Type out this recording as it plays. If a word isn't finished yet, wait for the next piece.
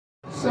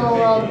So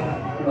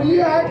we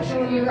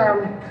actually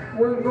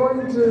we're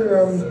going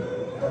to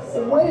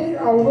wait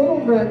a little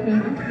bit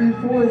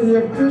before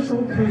the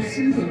official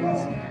proceedings,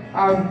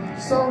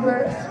 so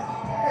that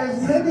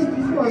as many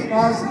people as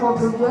possible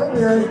can get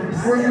here.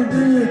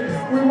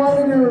 We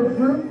want to do a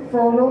group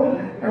photo,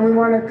 and we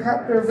want to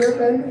cut the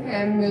ribbon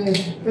and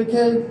the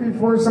cake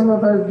before some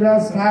of our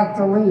guests have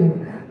to leave.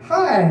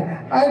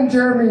 Hi, I'm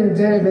Jeremy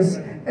Davis,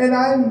 and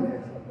I'm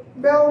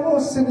Belleville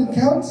City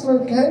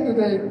Councilor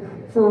candidate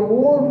for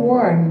Ward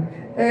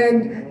 1.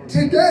 And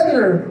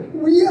together,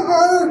 we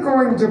are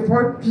going to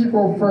put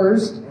people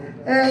first.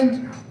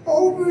 And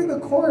over the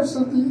course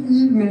of the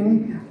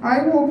evening,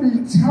 I will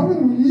be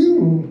telling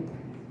you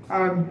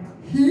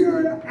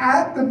here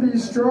at the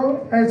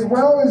bistro, as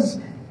well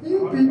as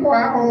you people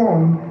at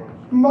home,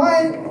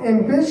 my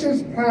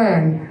ambitious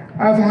plan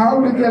of how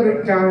to get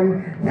it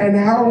done and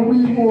how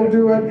we will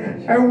do it.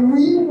 And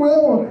we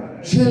will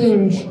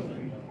change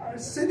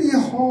City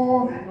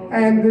Hall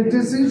and the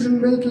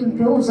decision-making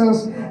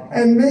process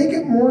and make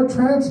it more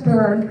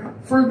transparent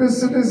for the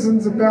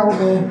citizens of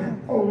Belleville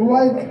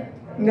like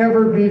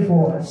never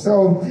before.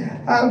 So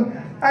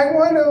I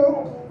want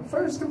to,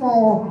 first of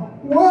all,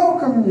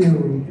 welcome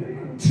you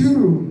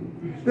to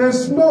the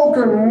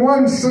Smokin'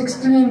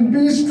 116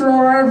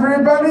 Bistro,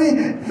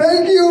 everybody.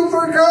 Thank you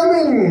for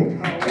coming.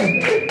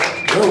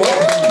 You're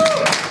welcome.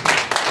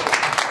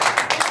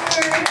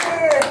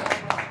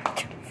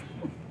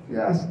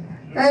 Yes.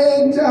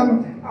 And,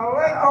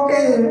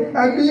 okay,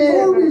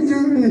 before we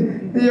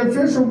do the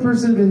official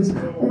proceedings,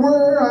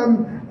 we're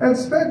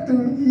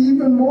expecting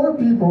even more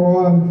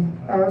people.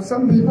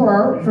 Some people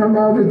are from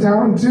out of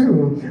town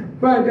too.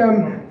 But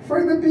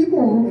for the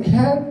people who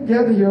can't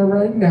get here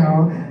right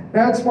now,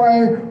 that's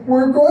why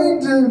we're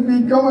going to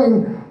be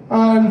going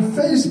on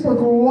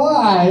Facebook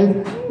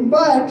Live,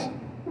 but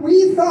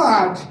we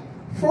thought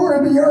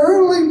for the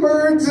early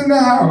birds in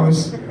the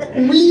house,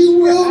 we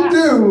will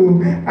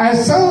do a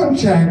sound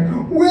check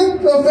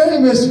with the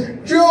famous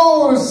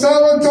Joe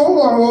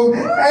Salatolo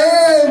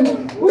and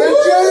the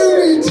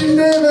Jeremy T.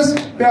 Davis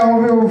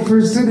Belleville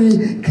for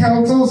City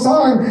Council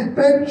song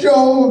that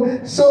Joe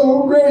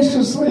so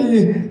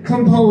graciously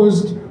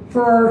composed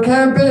for our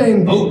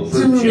campaign to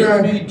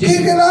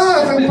kick it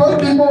off and put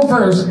people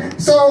first.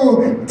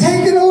 So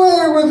take it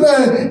away with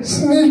a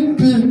sneak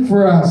peek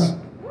for us.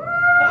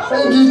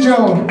 Thank you,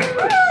 Joe.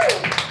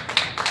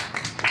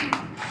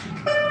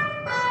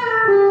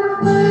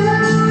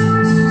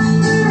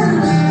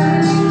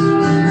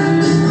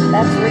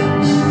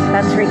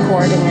 That's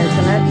recording,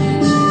 isn't it?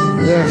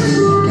 Yes.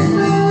 Okay.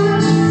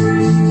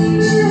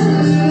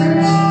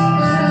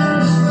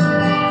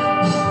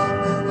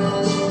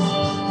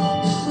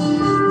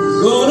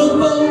 Gonna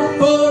vote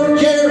for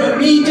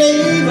Jeremy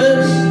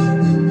Davis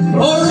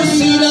for a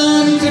seat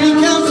on City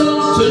Council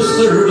to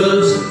serve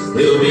us.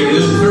 He'll be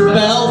good for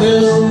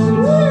Belleville.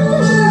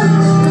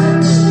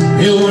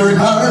 He'll work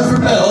hard for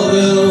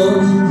Belleville.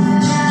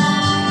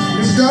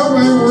 You got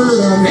my word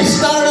on It it.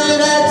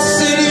 started at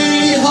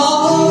City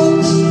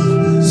Hall.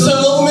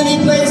 So many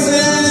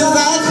places,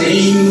 I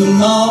named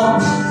them all.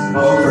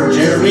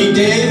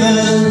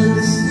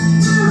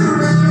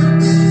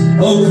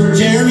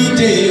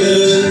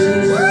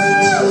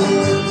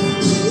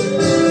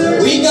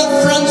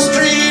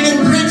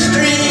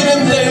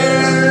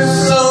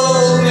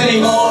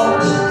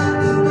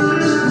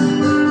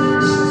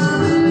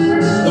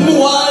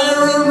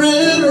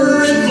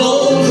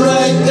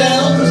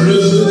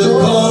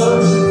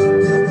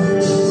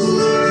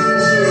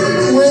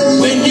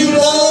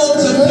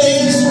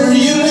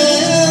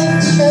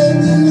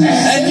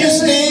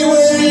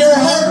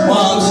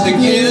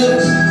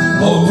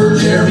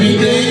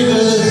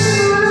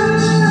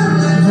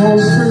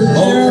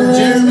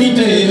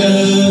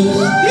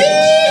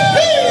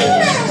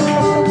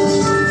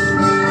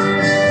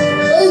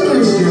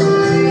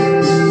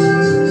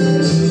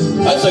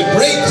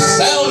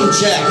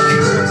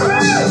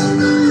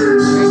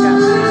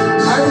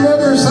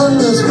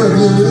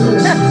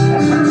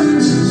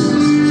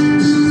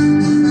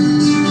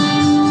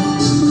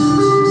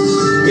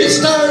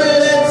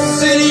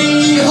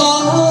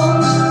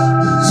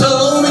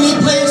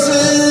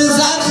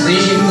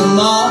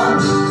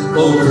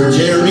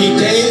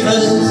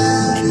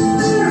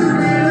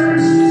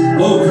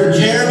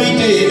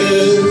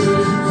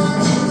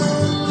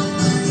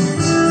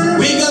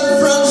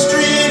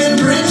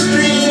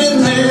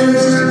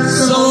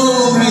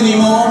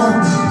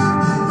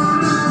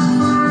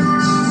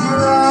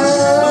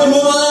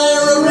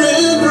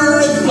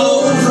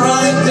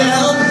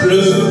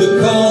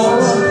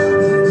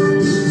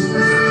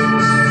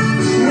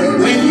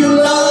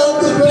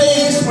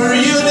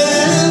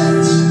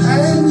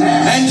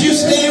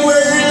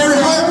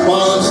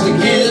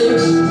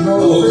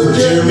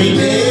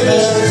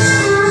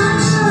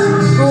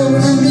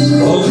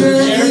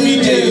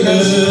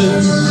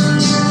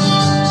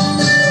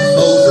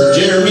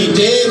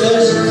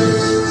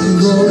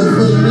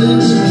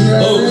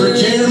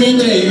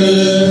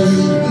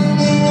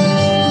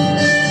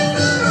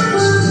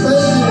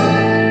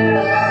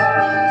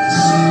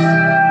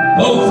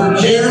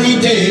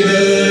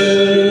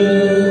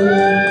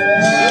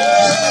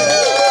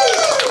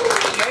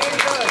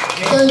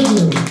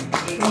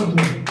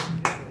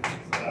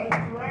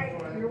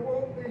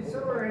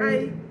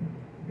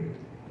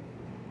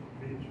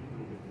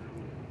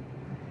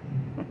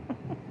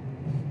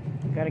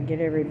 Gotta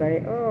get everybody.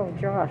 Oh,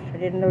 Josh, I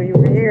didn't know you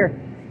were here.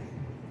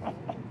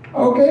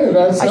 Okay,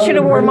 that's. I should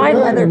have worn my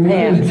leather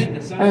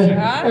pants. And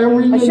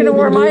I should have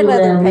worn my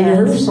leather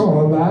pants.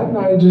 Rehearsal of that, and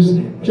I just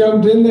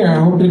jumped in there.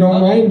 I hope you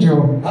don't mind,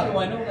 Joe. How do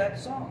I know that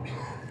song?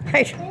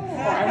 I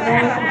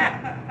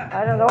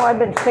don't know. I've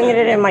been singing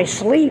it in my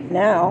sleep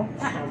now.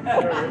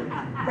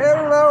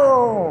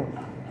 Hello.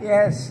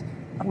 Yes,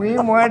 we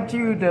want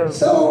you to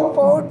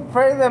vote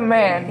for the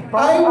man.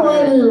 I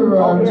want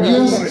to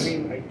just.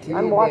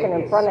 I'm walking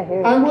in front of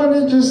him. I want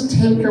to just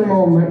take a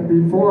moment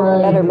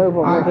before I move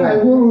over here.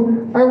 I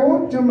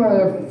won't do my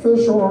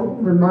official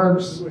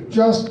remarks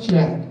just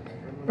yet,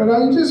 but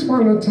I just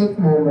want to take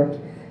a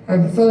moment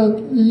and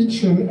thank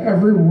each and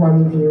every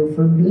one of you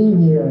for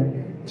being here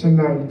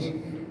tonight.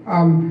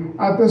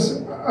 At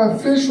this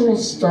official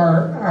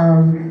start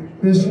of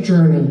this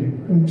journey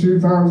in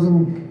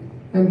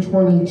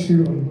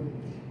 2022.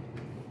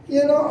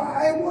 You know,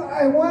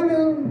 I want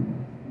to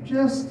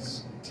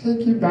just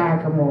take you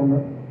back a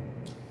moment.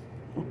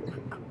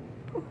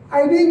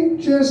 I didn't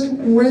just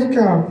wake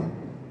up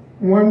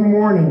one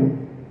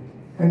morning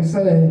and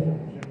say,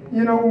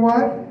 you know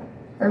what,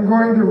 I'm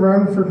going to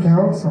run for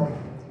council.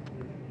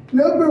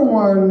 Number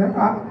one,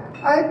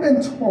 I've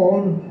been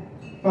told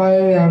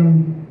by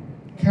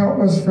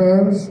countless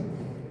friends,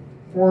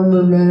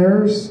 former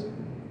mayors,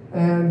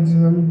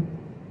 and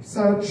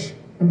such,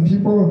 and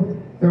people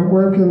that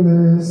work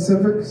in the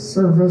civic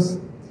service,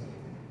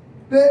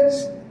 that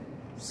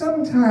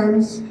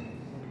sometimes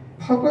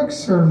public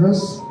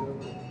service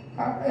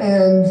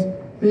and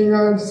being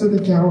on city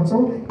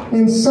council,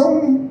 in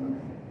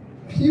some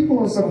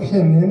people's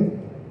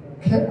opinion,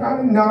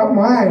 not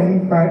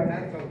mine, but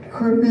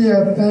could be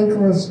a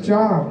thankless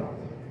job.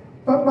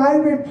 But my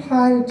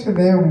reply to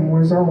them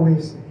was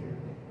always,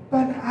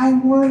 but I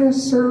want to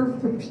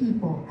serve the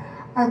people.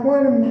 I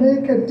want to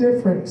make a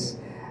difference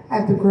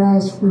at the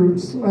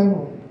grassroots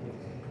level.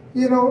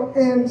 You know,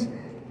 and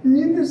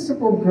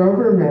municipal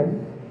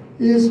government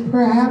is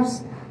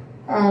perhaps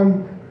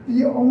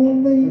the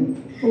only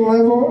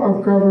level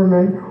of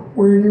government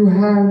where you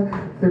have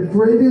the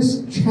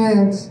greatest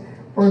chance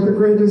or the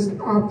greatest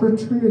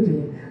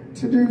opportunity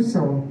to do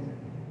so.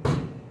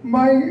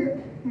 My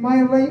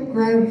late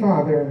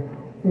grandfather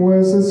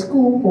was a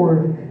school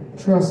board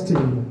trustee,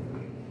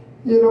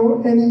 you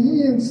know, and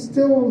he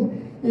instilled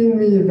in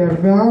me the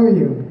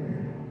value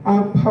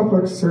of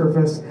public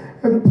service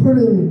and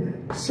putting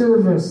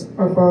service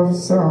above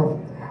self.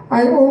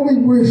 I only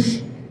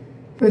wish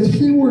that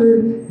he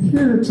were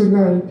here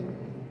tonight,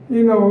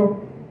 you know,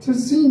 to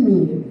see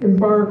me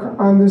embark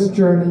on this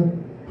journey.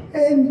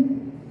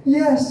 And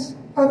yes,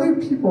 other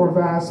people have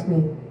asked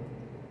me,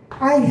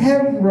 I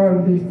have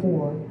run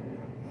before,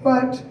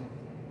 but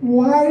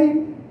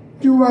why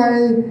do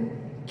I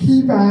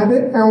keep at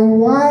it, and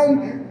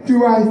why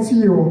do I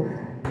feel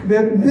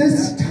that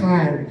this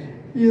time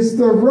is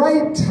the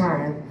right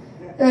time,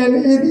 and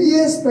it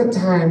is the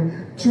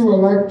time to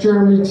elect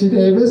Jeremy T.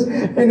 Davis,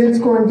 and it's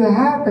going to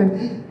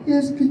happen,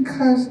 is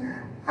because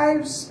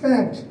I've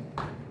spent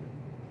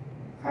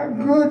a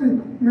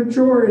good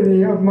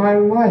majority of my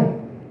life,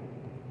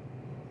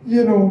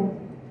 you know,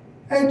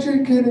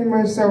 educating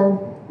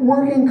myself,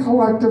 working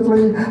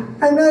collectively.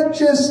 I'm not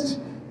just,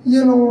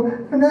 you know,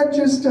 I'm not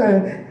just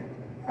a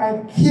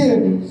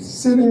kid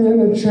sitting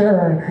in a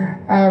chair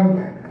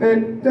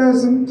that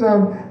doesn't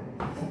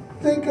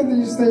think of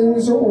these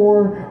things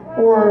or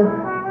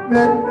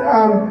that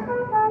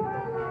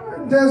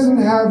doesn't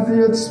have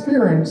the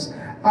experience.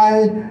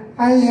 I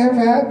have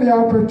had the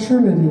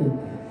opportunity,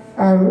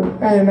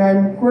 and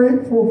I'm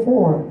grateful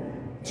for,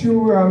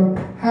 to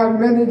have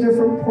many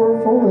different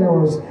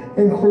portfolios,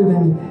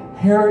 including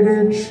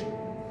heritage,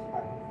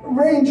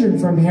 ranging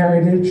from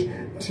heritage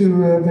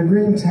to the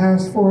Green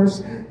Task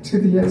Force, to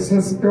the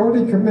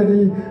Accessibility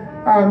Committee,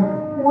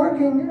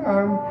 working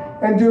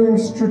and doing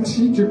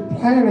strategic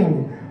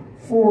planning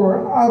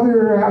for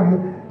other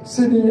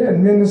city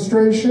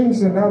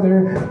administrations and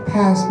other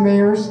past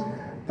mayors.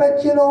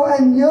 But you know,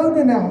 I'm young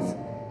enough,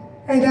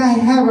 and I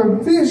have a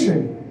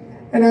vision,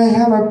 and I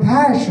have a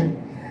passion,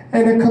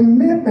 and a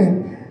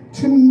commitment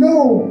to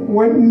know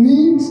what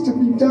needs to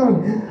be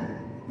done.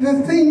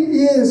 The thing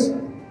is,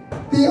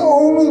 the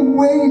only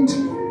way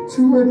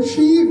to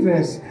achieve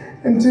this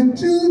and to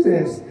do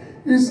this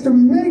is to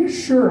make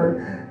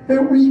sure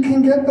that we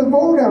can get the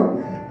vote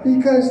out,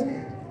 because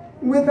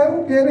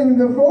without getting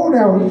the vote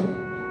out,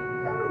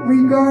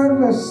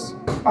 regardless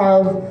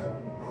of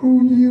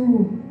who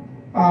you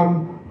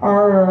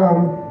are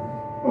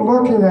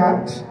looking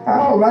at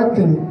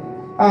electing,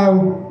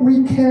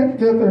 we can't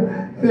get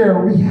there.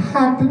 We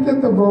have to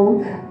get the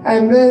vote,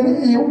 and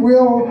then it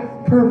will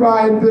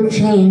provide the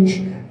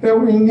change that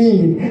we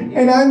need.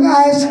 And I'm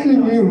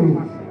asking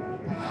you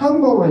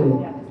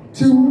humbly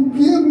to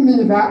give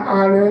me that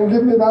honor and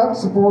give me that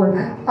support.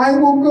 I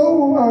will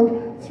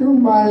go through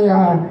my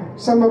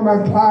some of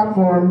my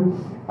platform,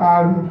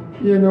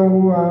 you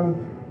know,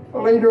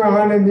 later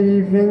on in the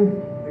evening.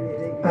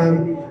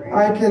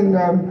 I can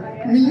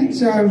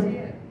meet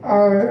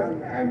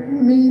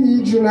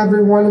each and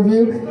every one of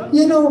you.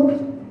 You know,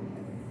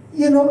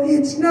 you know,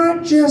 it's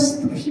not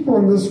just the people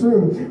in this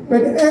room,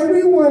 but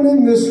everyone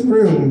in this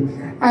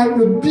room at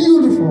the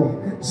beautiful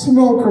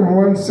Smoker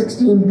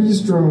 116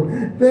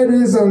 Bistro that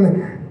is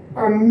an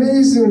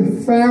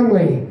amazing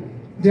family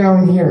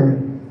down here.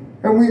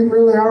 And we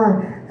really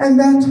are. And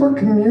that's what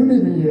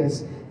community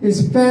is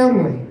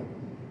family.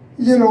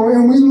 You know,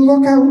 and we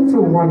look out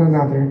for one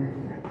another.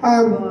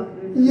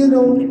 You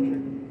know,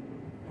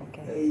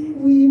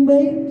 we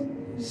may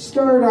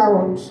start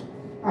out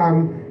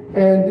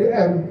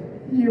and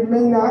you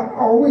may not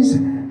always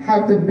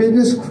have the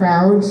biggest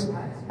crowds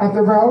at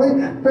the rally,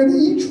 but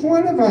each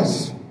one of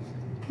us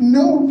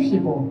know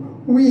people.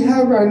 We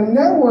have a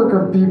network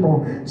of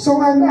people.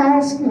 So I'm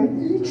asking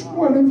each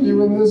one of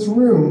you in this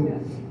room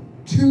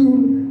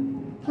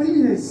to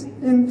please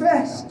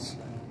invest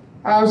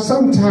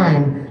some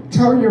time.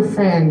 Tell your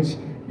friends,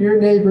 your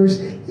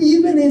neighbors,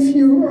 even if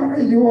you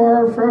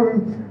are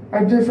from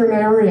a different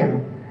area.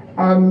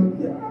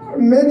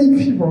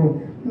 Many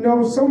people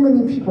know so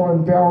many people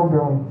in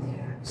Belleville.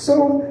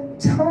 So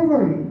tell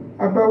them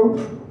about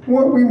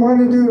what we want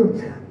to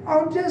do.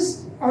 I'll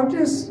just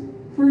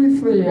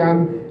briefly,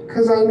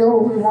 because I know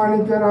we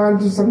want to get on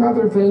to some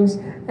other things,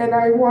 and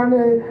I want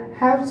to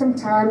have some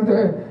time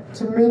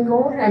to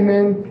mingle, and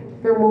then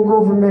we'll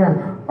go from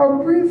there.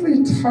 I'll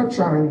briefly touch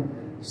on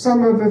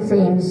some of the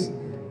things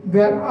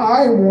that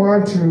I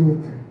want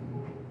to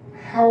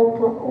help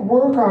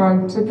work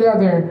on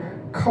together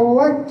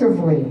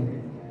collectively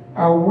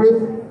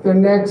with the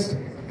next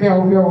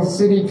Belleville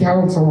City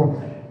Council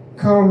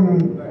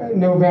come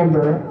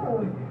November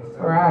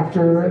or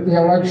after the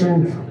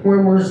election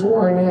when we're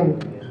sworn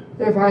in.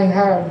 If I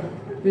have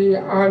the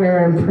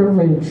honor and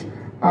privilege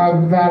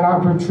of that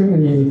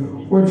opportunity,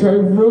 which I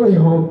really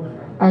hope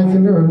I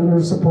can earn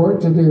your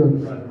support to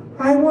do,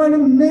 I want to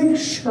make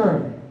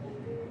sure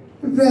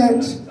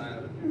that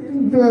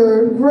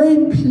the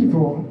great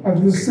people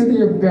of the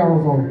city of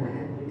Belleville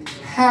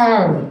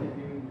have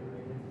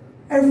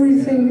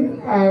everything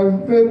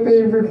that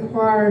they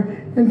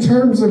require in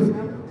terms of,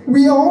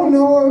 we all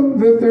know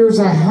that there's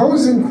a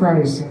housing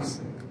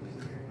crisis,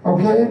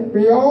 okay?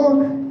 We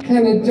all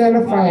can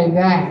identify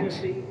that.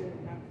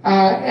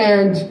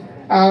 And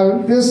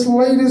this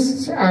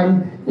latest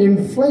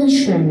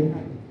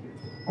inflation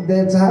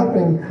that's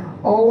happening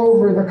all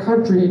over the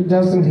country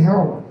doesn't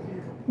help.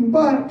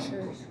 But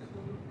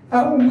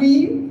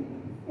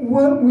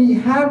what we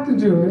have to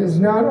do is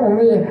not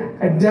only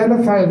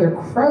identify the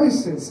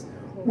crisis,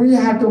 we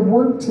have to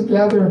work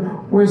together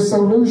with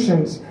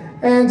solutions.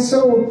 And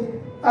so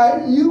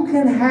you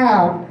can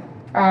have,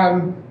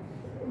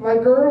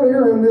 like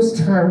earlier in this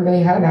term,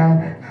 they had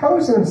a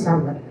housing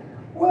summit.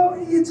 Well,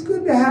 it's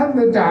good to have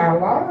the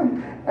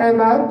dialogue and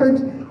that,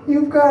 but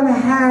you've got to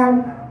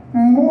have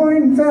more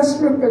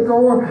investment that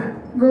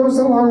goes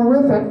along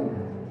with it.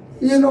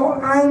 You know,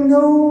 I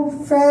know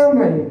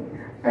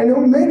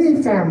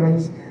many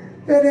families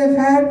that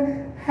have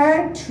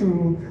had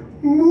to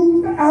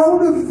move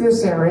out of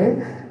this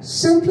area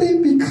simply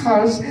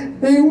because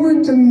they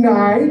were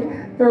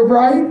denied the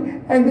right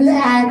and the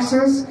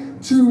access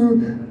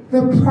to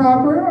the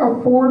proper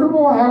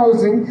affordable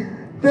housing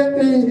that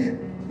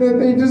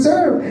they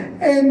deserve.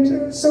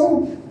 And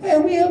so,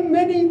 and we have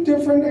many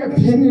different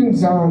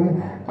opinions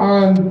on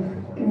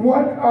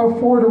what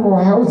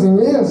affordable housing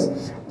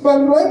is.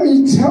 But let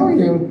me tell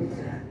you,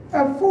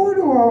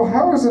 affordable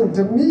housing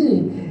to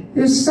me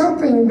is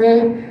something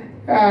that,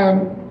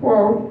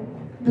 well,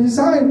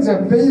 besides a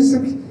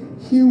basic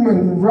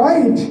human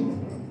right,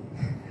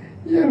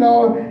 you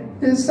know,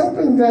 is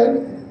something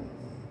that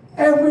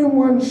every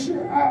working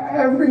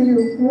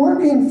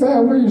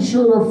family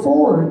should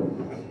afford.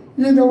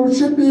 You know,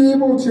 should be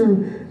able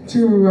to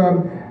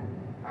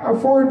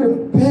afford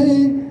to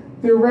pay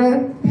the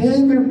rent,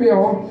 pay their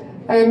bill,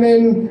 and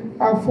then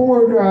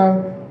afford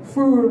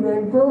food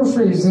and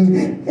groceries.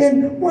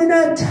 And we're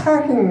not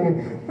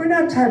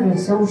talking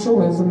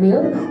socialism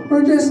here.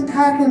 We're just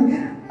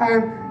talking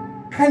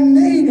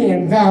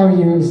Canadian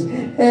values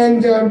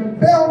and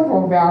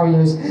Belleville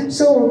values.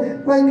 So,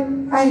 like,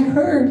 I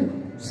heard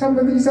some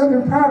of these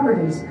other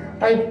properties,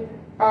 like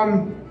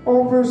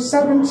over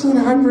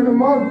 $1,700 a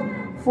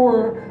month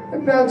for,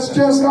 that's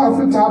just off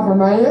the top of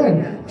my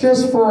head,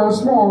 just for a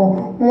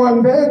small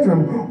one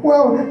bedroom.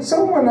 Well,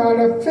 someone on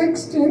a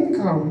fixed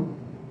income,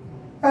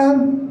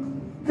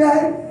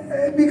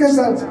 because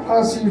that's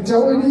plus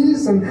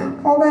utilities and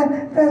all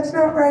that, that's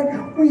not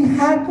right. We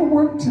have to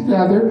work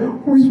together.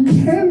 We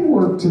can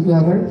work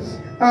together.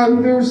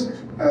 There's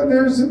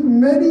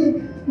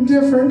many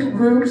different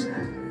groups.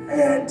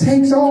 It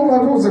takes all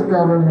levels of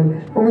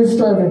government, and we've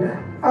started.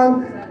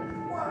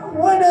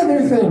 One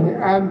other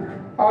thing,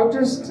 I'll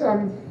just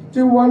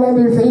do one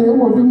other thing, and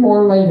we'll do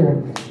more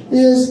later,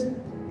 is,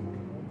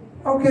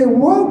 okay,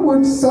 what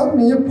would set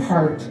me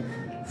apart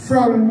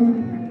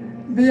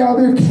from the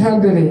other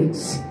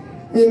candidates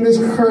in this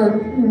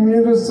current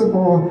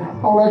municipal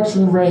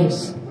election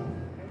race?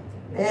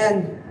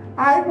 And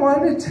I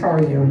want to tell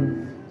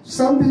you,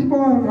 some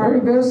people have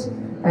heard this.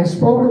 I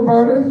spoke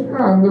about it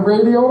on the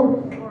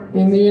radio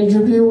in the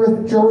interview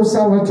with Joe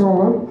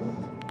Salatola.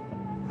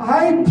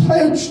 I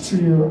pledge to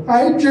you,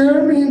 I,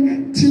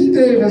 Jeremy T.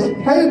 Davis,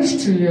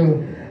 pledge to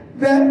you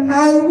that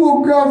I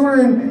will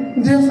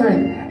govern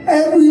different.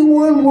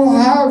 Everyone will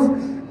have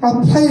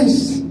a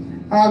place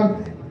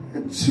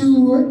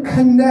to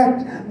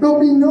connect. There'll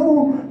be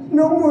no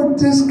more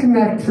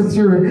disconnect with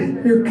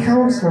your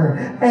counselor.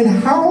 And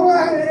how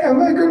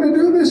am I going to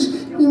do this,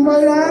 you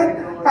might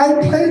add?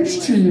 I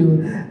pledge to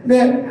you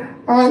that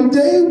on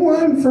day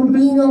one from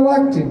being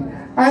elected,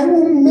 I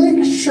will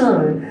make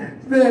sure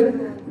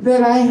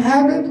that I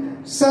have it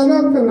set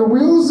up and the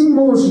wheels in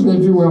motion,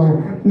 if you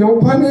will, no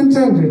pun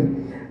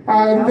intended,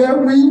 that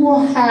we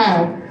will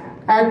have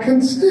a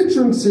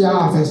constituency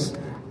office.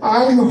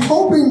 I'm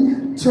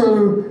hoping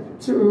to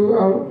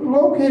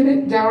locate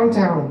it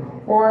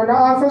downtown, or an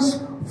office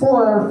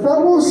for our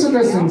fellow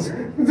citizens,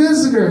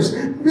 visitors,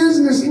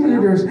 business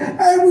leaders,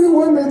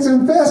 everyone that's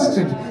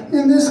invested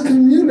in this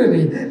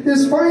community,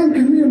 this fine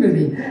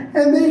community,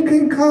 and they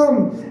can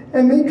come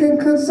and they can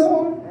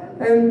consult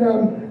and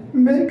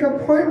make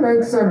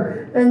appointments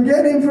and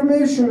get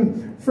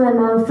information from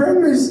our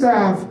friendly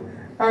staff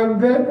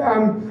that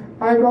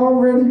I've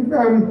already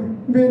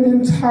been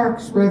in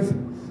talks with.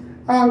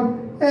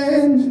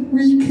 And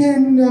we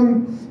can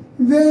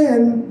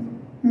then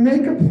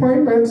make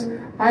appointments.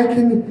 I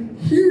can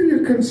hear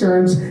your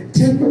concerns,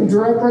 take them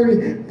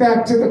directly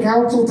back to the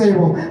council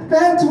table.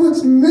 That's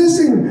what's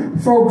missing,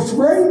 folks,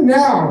 right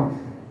now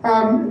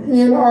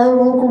in our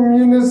local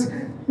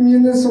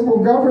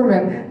municipal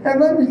government. And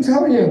let me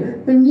tell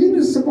you, the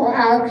Municipal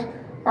Act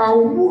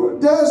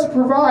does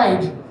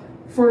provide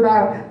for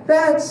that.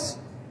 That's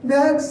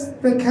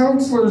the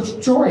councilor's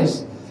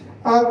choice.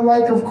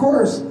 Of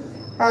course,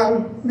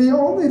 the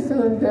only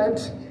thing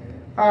that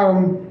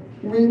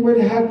we would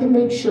have to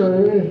make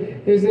sure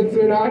is if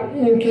they're not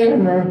in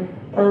camera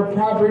or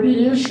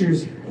property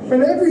issues.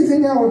 But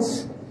everything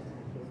else,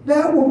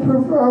 that will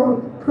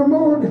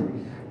promote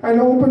an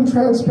open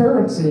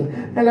transparency.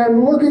 And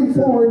I'm looking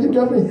forward to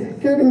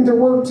getting to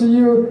work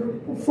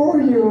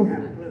for you,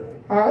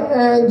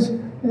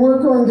 and we're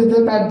going to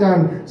get that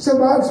done. So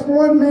that's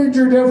one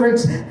major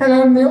difference, and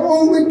I'm the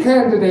only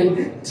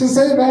candidate to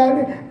say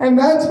that, and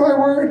that's my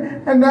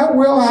word, and that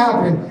will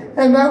happen.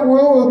 And that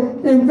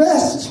will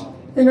invest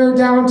in our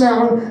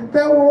downtown,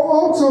 that will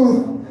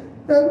also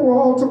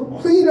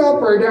clean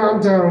up our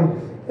downtown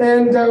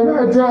and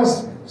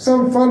address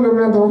some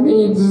fundamental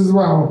needs as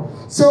well.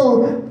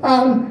 So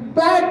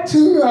back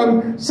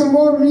to some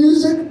more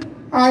music.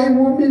 I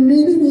will be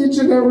meeting each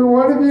and every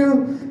one of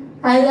you.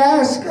 I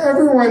ask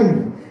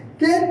everyone,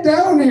 get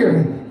down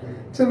here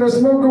to the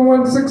Smokin'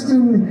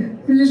 116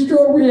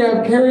 Bistro. We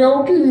have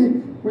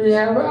karaoke. We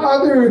have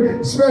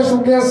other special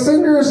guest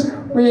singers.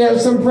 We have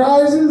some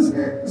prizes,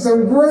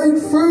 some great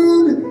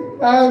food,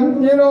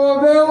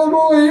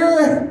 available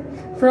here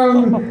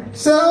from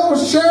Sal,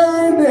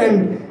 Sharon,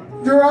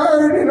 and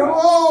Gerard, and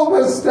all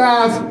the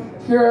staff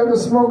here at the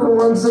Smokin'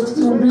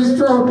 116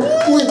 Bistro.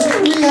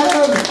 We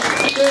have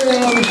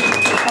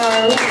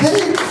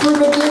cake for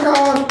the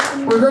kickoff.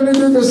 We're going to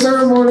do the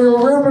ceremonial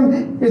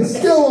ribbon. It's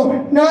still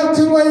not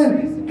too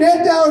late.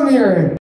 Get down here.